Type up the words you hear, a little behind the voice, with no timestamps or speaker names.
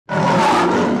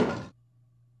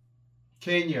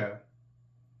Kenya.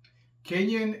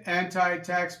 Kenyan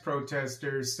anti-tax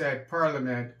protesters set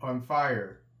parliament on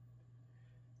fire.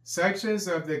 Sections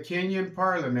of the Kenyan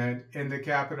parliament in the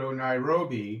capital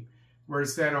Nairobi were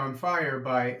set on fire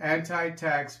by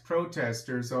anti-tax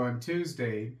protesters on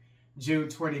Tuesday, June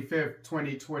 25,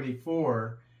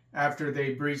 2024, after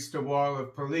they breached a wall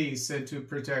of police sent to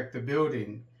protect the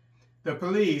building. The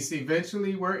police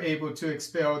eventually were able to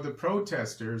expel the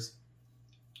protesters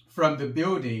from the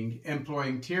building,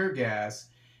 employing tear gas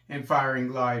and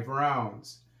firing live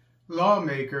rounds.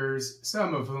 Lawmakers,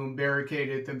 some of whom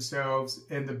barricaded themselves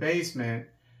in the basement,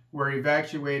 were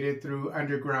evacuated through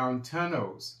underground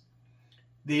tunnels.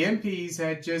 The MPs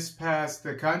had just passed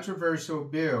the controversial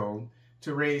bill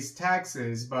to raise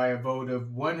taxes by a vote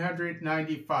of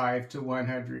 195 to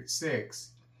 106.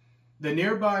 The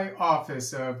nearby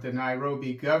office of the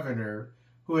Nairobi governor,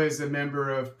 who is a member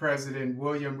of President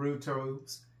William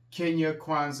Ruto's Kenya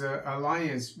Kwanza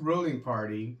Alliance ruling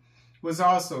party, was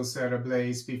also set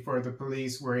ablaze before the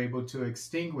police were able to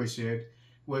extinguish it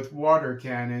with water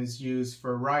cannons used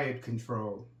for riot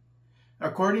control.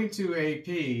 According to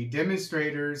AP,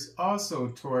 demonstrators also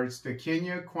torched the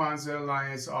Kenya Kwanza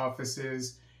Alliance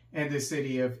offices in the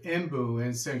city of Embu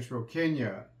in central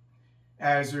Kenya.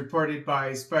 As reported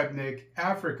by Sputnik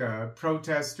Africa,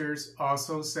 protesters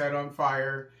also set on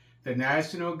fire the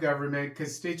National Government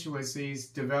Constituencies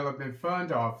Development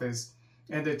Fund office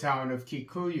in the town of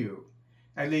Kikuyu.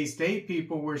 At least 8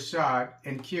 people were shot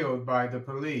and killed by the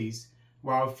police,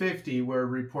 while 50 were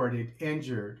reported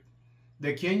injured.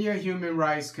 The Kenya Human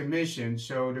Rights Commission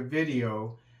showed a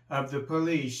video of the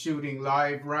police shooting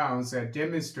live rounds at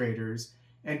demonstrators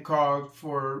and called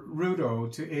for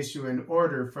Ruto to issue an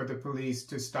order for the police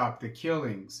to stop the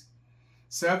killings.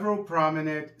 Several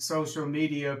prominent social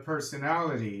media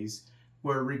personalities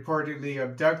were reportedly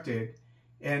abducted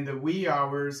in the wee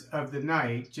hours of the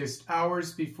night just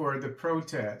hours before the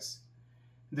protests.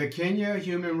 The Kenya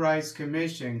Human Rights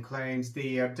Commission claims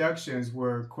the abductions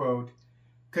were, quote,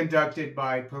 conducted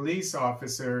by police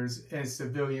officers in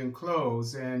civilian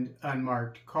clothes and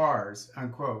unmarked cars,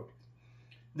 unquote.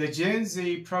 The Gen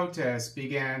Z protests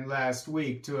began last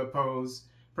week to oppose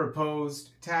proposed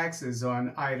taxes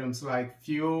on items like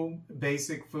fuel,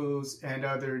 basic foods, and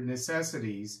other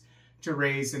necessities to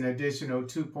raise an additional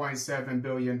 $2.7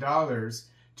 billion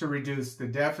to reduce the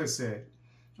deficit,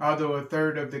 although a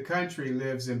third of the country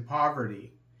lives in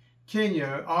poverty.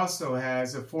 Kenya also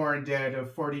has a foreign debt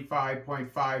of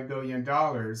 $45.5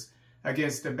 billion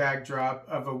against the backdrop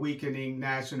of a weakening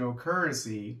national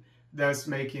currency, thus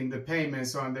making the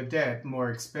payments on the debt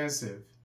more expensive.